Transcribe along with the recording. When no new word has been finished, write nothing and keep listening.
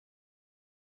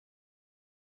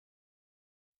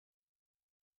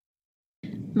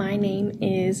My name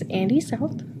is Andy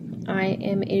South. I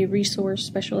am a resource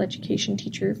special education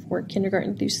teacher for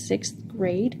kindergarten through 6th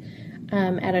grade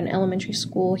at an elementary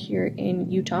school here in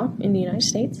Utah in the United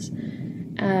States.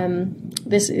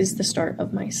 This is the start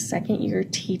of my second year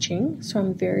teaching, so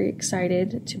I'm very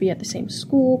excited to be at the same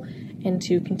school and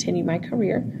to continue my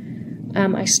career.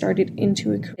 I started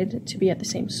into a career to be at the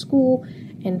same school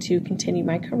and to continue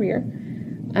my career.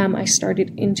 I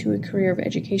started into a career of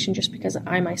education just because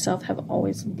I myself have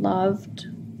always loved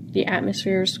the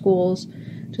atmosphere of schools,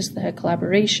 just the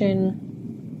collaboration,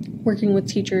 working with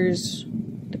teachers,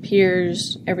 the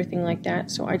peers, everything like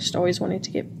that. So I just always wanted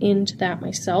to get into that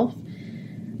myself.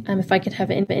 If I could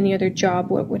have any other job,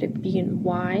 what would it be and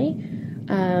why?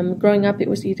 Growing up, it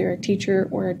was either a teacher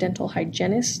or a dental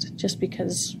hygienist, just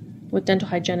because with dental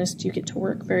hygienists, you get to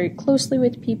work very closely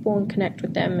with people and connect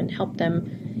with them and help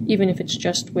them, even if it's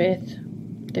just with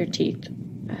their teeth.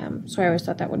 So I always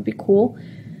thought that would be cool.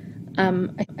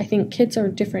 I think kids are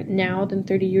different now than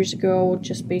 30 years ago,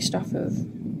 just based off of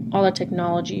all the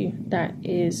technology that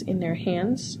is in their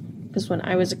hands. Because when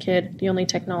I was a kid, the only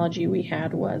technology we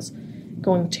had was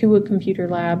going to a computer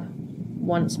lab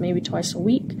once, maybe twice a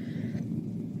week.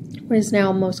 Whereas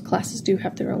now most classes do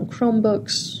have their own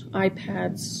Chromebooks,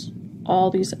 iPads,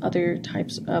 all these other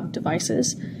types of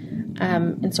devices.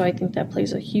 And so I think that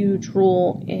plays a huge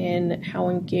role in how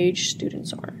engaged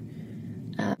students are.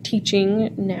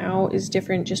 Teaching now is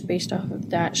different just based off of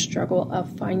that struggle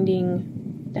of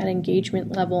finding that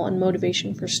engagement level and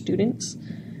motivation for students.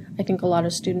 I think a lot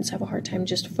of students have a hard time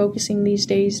just focusing these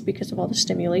days because of all the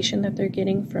stimulation that they're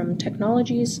getting from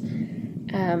technologies.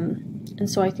 And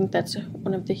so I think that's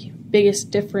one of the biggest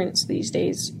difference these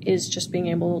days is just being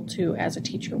able to, as a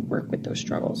teacher, work with those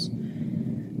struggles.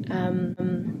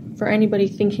 For anybody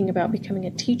thinking about becoming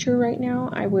a teacher right now,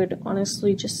 I would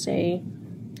honestly just say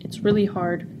it's really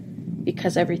hard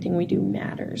because everything we do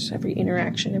matters. Every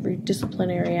interaction, every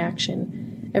disciplinary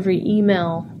action, every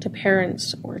email to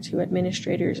parents or to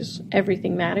administrators,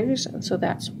 everything matters. And so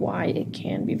that's why it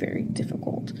can be very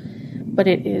difficult. But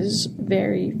it is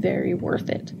very, very worth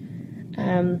it.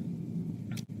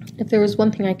 If there was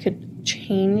one thing I could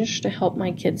change to help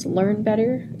my kids learn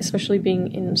better, especially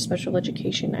being in special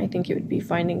education, I think it would be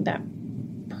finding that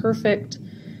perfect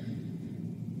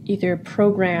either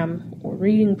program or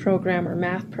reading program or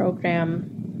math program,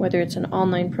 whether it's an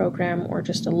online program or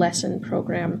just a lesson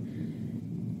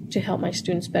program, to help my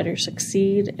students better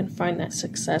succeed and find that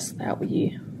success that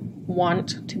we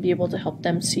want to be able to help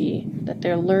them see that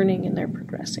they're learning and they're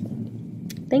progressing.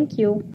 Thank you.